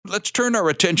let's turn our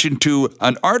attention to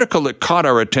an article that caught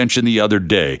our attention the other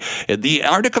day. The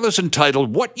article is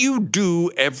entitled, "What You Do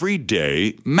Every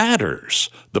Day Matters: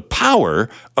 The Power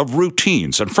of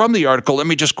Routines." And from the article, let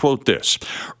me just quote this.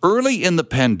 Early in the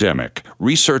pandemic,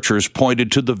 researchers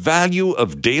pointed to the value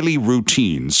of daily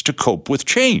routines to cope with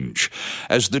change.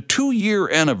 As the 2-year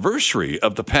anniversary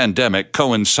of the pandemic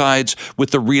coincides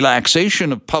with the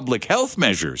relaxation of public health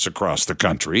measures across the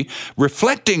country,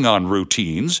 reflecting on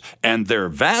routines and their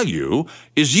value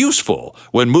is useful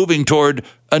when moving toward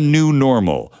a new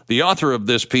normal. The author of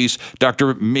this piece,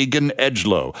 Dr. Megan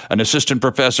Edgelow, an assistant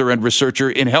professor and researcher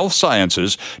in health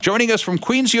sciences, joining us from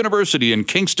Queen's University in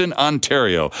Kingston,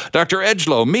 Ontario. Dr.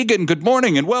 Edgelow, Megan, good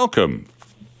morning and welcome.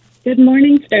 Good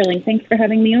morning, Sterling. Thanks for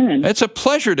having me on. It's a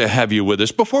pleasure to have you with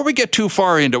us. Before we get too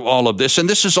far into all of this, and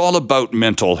this is all about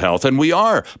mental health, and we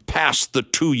are past the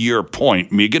 2-year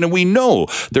point, Megan, and we know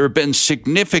there have been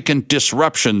significant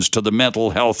disruptions to the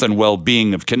mental health and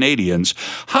well-being of Canadians.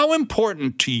 How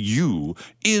important to you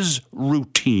is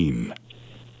routine?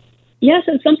 Yes,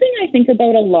 it's something I think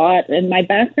about a lot. And my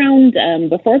background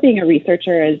before being a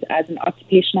researcher is as an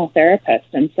occupational therapist.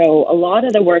 And so a lot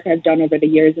of the work I've done over the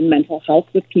years in mental health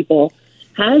with people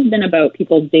has been about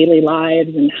people's daily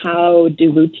lives and how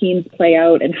do routines play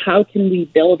out and how can we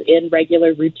build in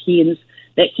regular routines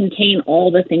that contain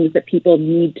all the things that people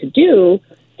need to do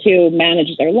to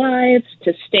manage their lives,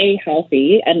 to stay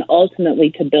healthy, and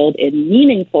ultimately to build in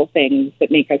meaningful things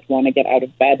that make us want to get out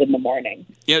of bed in the morning.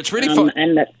 Yeah, it's really fun.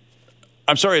 And that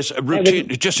I'm sorry, it's a routine,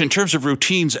 just in terms of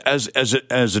routines as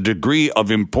a degree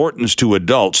of importance to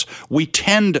adults, we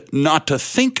tend not to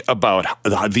think about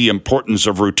the importance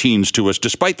of routines to us,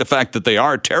 despite the fact that they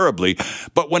are terribly.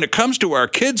 But when it comes to our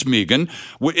kids, Megan,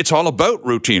 it's all about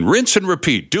routine. Rinse and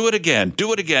repeat. Do it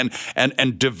again,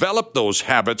 and develop those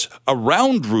habits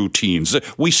around routines.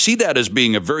 We see that as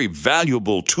being a very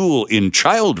valuable tool in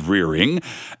child rearing,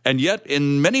 and yet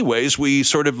in many ways we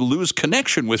sort of lose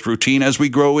connection with routine as we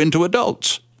grow into adults.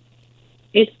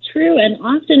 It's true. And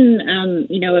often,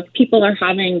 if people are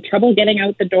having trouble getting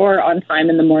out the door on time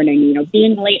in the morning,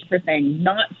 being late for things,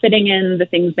 not fitting in the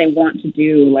things they want to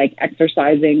do, like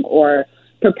exercising or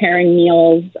preparing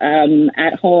meals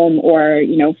at home or,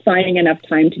 finding enough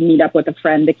time to meet up with a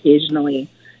friend occasionally.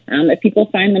 If people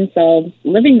find themselves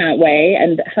living that way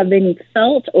and having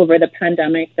felt over the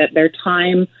pandemic that their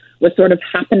time was sort of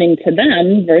happening to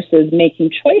them versus making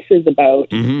choices about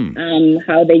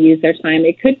how they use their time,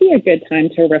 it could be a good time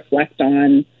to reflect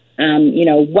on,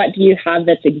 what do you have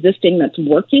that's existing that's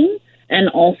working, and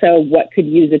also what could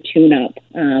use a tune-up,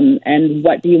 and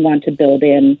what do you want to build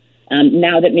in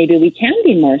now that maybe we can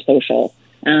be more social.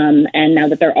 And now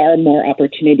that there are more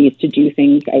opportunities to do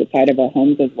things outside of our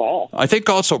homes as well. I think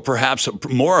also perhaps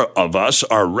more of us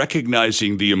are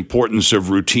recognizing the importance of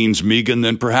routines, Megan,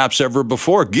 than perhaps ever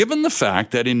before, given the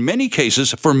fact that in many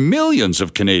cases, for millions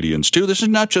of Canadians too, this is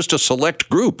not just a select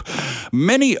group.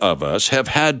 Many of us have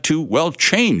had to,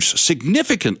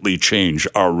 significantly change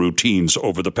our routines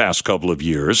over the past couple of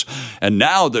years. And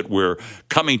now that we're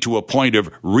coming to a point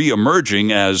of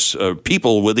re-emerging as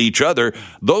people with each other,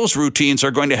 those routines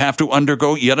are going to have to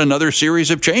undergo yet another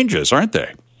series of changes, aren't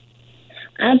they?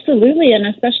 Absolutely, and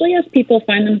especially as people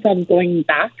find themselves going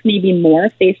back maybe more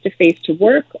face-to-face to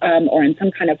work or in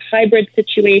some kind of hybrid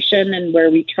situation, and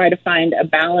where we try to find a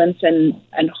balance and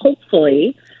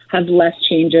hopefully have less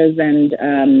changes and,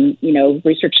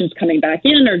 restrictions coming back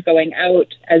in or going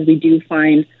out. As we do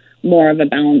find more of a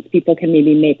balance, people can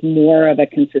maybe make more of a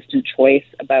consistent choice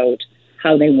about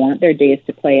how they want their days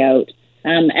to play out.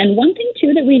 And one thing,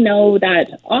 too, that we know that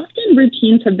often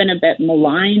routines have been a bit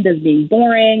maligned as being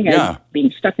boring, as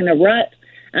being stuck in a rut.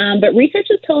 But research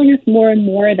is telling us more and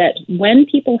more that when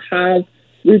people have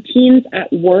routines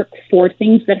at work for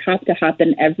things that have to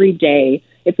happen every day,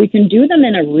 if we can do them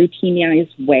in a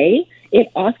routinized way, it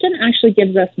often actually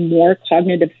gives us more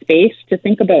cognitive space to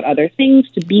think about other things,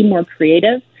 to be more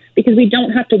creative, because we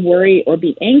don't have to worry or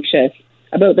be anxious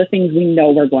about the things we know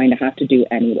we're going to have to do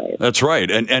anyway. That's right.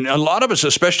 And a lot of us,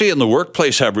 especially in the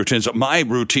workplace, have routines. My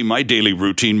daily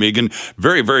routine, Megan,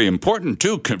 very, very important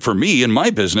too, for me in my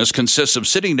business, consists of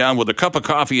sitting down with a cup of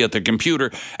coffee at the computer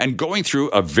and going through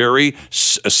a very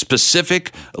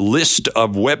specific list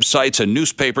of websites and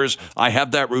newspapers. I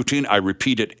have that routine. I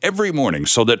repeat it every morning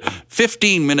so that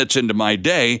 15 minutes into my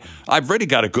day, I've already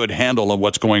got a good handle on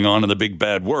what's going on in the big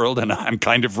bad world, and I'm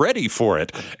kind of ready for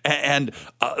it. And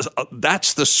that's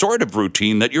the sort of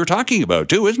routine that you're talking about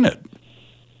too, isn't it?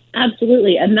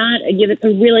 Absolutely. And it's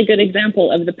a really good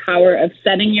example of the power of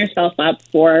setting yourself up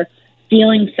for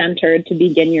feeling centered to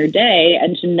begin your day,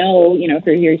 and to know,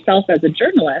 for yourself as a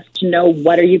journalist, to know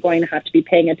what are you going to have to be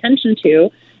paying attention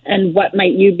to, and what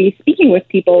might you be speaking with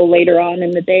people later on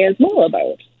in the day as well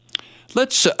about?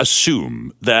 Let's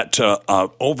assume that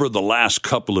over the last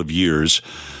couple of years,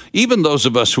 even those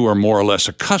of us who are more or less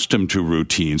accustomed to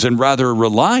routines and rather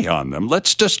rely on them,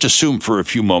 let's just assume for a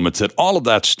few moments that all of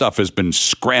that stuff has been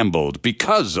scrambled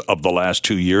because of the last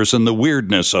 2 years and the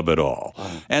weirdness of it all.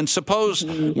 And suppose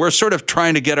we're sort of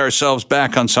trying to get ourselves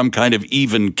back on some kind of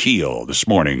even keel this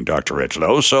morning, Dr.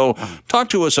 Edgelow. So talk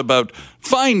to us about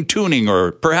fine-tuning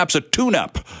or perhaps a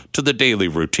tune-up to the daily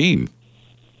routine.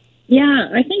 Yeah,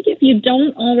 I think if you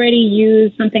don't already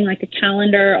use something like a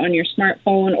calendar on your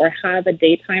smartphone or have a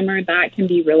day timer, that can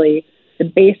be really the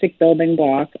basic building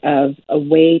block of a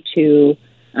way to,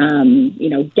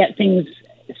 get things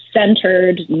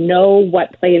centered, know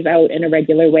what plays out in a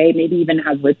regular way, maybe even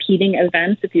have repeating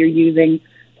events if you're using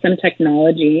some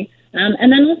technology.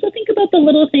 And then also think about the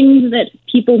little things that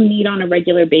people need on a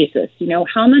regular basis.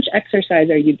 How much exercise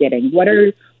are you getting? What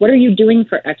are you doing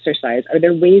for exercise? Are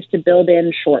there ways to build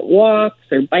in short walks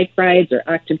or bike rides or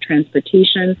active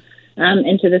transportation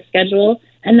into the schedule?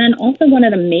 And then also one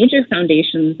of the major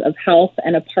foundations of health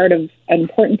and an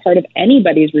important part of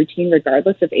anybody's routine,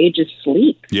 regardless of age, is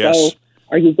sleep. Yes. So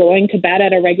are you going to bed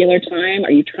at a regular time?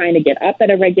 Are you trying to get up at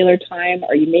a regular time?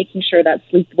 Are you making sure that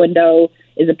sleep window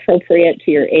is appropriate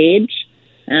to your age?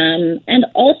 And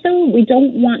also, we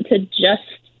don't want to just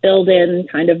build in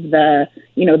kind of the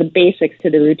basics to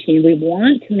the routine. We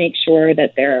want to make sure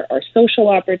that there are social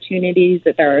opportunities,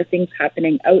 that there are things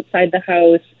happening outside the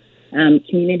house,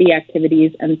 community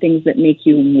activities, and things that make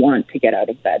you want to get out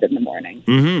of bed in the morning.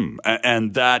 Mm-hmm.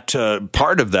 And that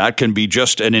part of that can be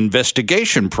just an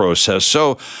investigation process.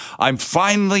 So I'm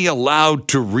finally allowed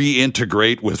to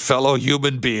reintegrate with fellow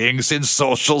human beings in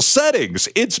social settings.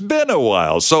 It's been a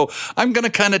while. So I'm going to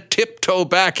kind of tiptoe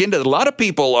back into it. A lot of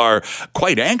people are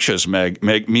quite anxious,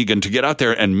 Megan, to get out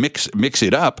there and mix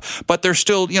it up. But they're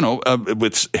still,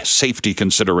 with safety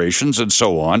considerations and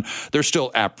so on, they're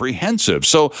still apprehensive.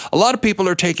 So a lot of people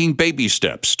are taking baby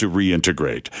steps to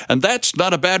reintegrate. And that's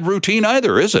not a bad routine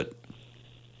either, is it?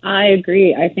 I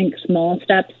agree. I think small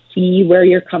steps, see where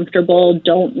you're comfortable.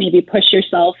 Don't maybe push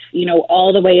yourself,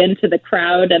 all the way into the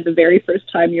crowd at the very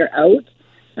first time you're out.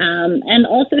 And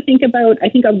also think about,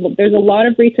 there's a lot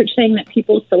of research saying that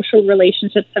people's social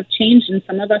relationships have changed, and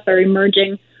some of us are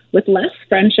emerging with less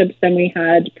friendships than we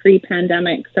had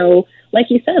pre-pandemic. So like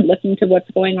you said, looking to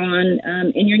what's going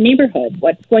on in your neighborhood,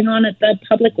 what's going on at the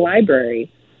public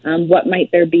library, what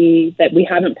might there be that we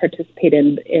haven't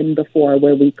participated in before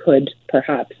where we could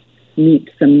perhaps meet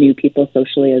some new people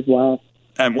socially as well.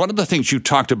 And one of the things you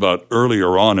talked about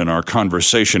earlier on in our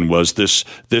conversation was this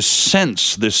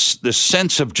sense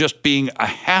of just being a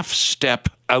half step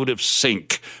out of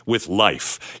sync with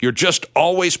life. You're just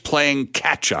always playing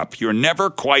catch up. You're never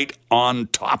quite on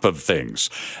top of things.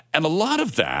 And a lot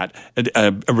of that,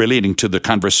 relating to the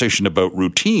conversation about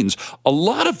routines, a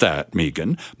lot of that,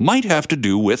 Megan, might have to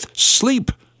do with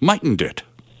sleep, mightn't it?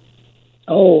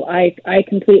 Oh, I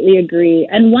completely agree.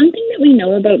 And one thing that we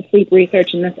know about sleep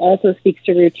research, and this also speaks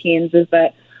to routines, is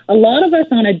that a lot of us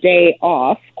on a day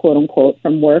off, quote unquote,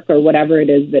 from work or whatever it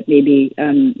is that maybe,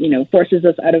 forces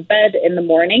us out of bed in the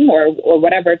morning or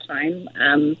whatever time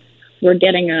we're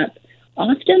getting up,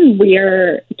 often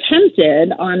we're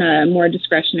tempted on a more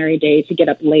discretionary day to get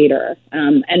up later.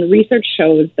 And research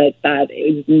shows that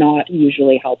is not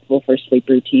usually helpful for sleep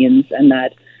routines, and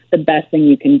that the best thing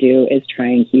you can do is try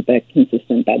and keep a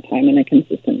consistent bedtime and a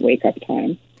consistent wake-up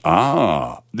time.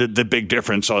 The big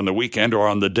difference on the weekend or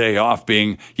on the day off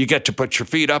being you get to put your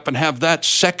feet up and have that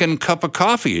second cup of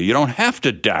coffee. You don't have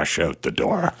to dash out the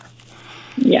door.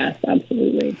 Yes,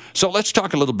 absolutely. So let's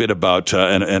talk a little bit about,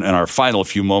 in our final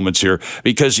few moments here,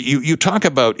 because you talk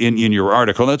about in your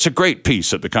article, and it's a great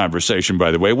piece of the conversation,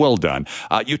 by the way, well done.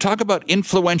 You talk about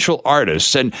influential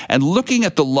artists and looking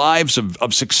at the lives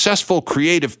of successful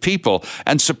creative people.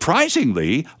 And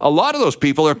surprisingly, a lot of those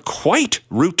people are quite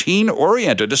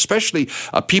routine-oriented, especially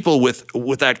people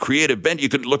with that creative bent. You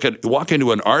could walk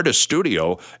into an artist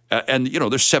studio and,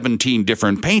 there's 17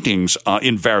 different paintings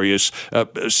in various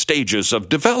stages of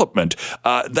development.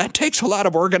 That takes a lot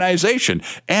of organization,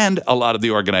 and a lot of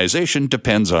the organization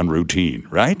depends on routine,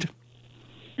 right?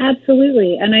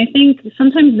 Absolutely. And I think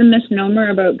sometimes the misnomer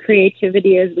about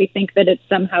creativity is we think that it's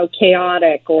somehow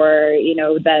chaotic or,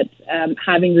 that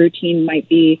having routine might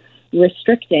be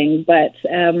restricting. But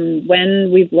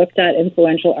when we've looked at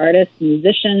influential artists,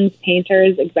 musicians,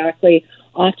 painters,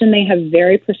 often they have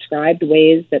very prescribed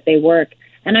ways that they work.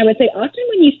 And I would say often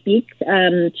when you speak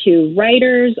to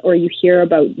writers or you hear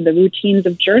about the routines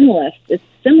of journalists, it's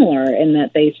similar in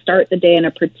that they start the day in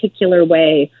a particular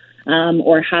way.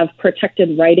 or have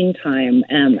protected writing time.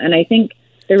 And I think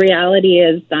the reality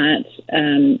is that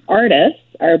artists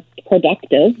are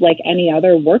productive like any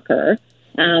other worker,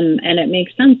 and it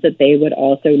makes sense that they would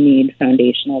also need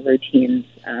foundational routines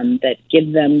that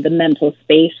give them the mental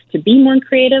space to be more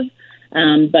creative,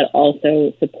 but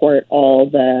also support all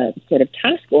the sort of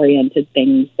task-oriented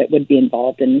things that would be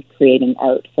involved in creating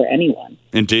art for anyone.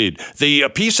 Indeed. The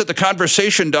piece at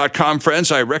theconversation.com,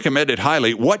 friends, I recommend it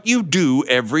highly. What You Do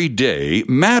Every Day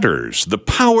Matters. The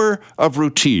Power of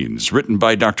Routines, written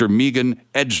by Dr. Megan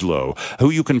Edgelow, who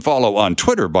you can follow on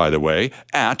Twitter, by the way,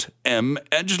 at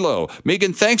 @MEdgelow.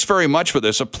 Megan, thanks very much for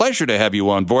this. A pleasure to have you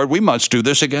on board. We must do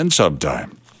this again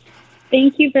sometime.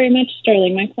 Thank you very much,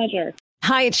 Sterling. My pleasure.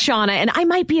 Hi, it's Shauna, and I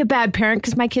might be a bad parent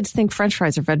because my kids think French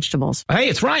fries are vegetables. Hey,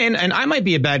 it's Ryan, and I might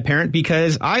be a bad parent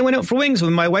because I went out for wings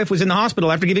when my wife was in the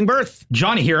hospital after giving birth.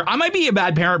 Johnny here. I might be a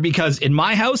bad parent because in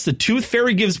my house, the tooth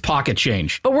fairy gives pocket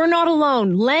change. But we're not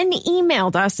alone. Len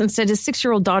emailed us and said his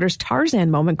 6-year-old daughter's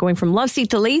Tarzan moment going from love seat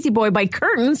to lazy boy by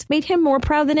curtains made him more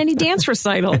proud than any dance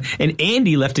recital. And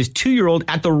Andy left his 2-year-old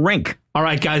at the rink. All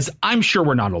right, guys, I'm sure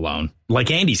we're not alone. Like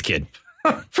Andy's kid.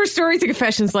 For stories and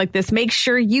confessions like this, make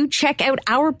sure you check out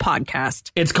our podcast.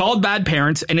 It's called Bad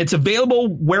Parents, and it's available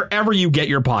wherever you get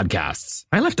your podcasts.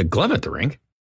 I left a glove at the rink.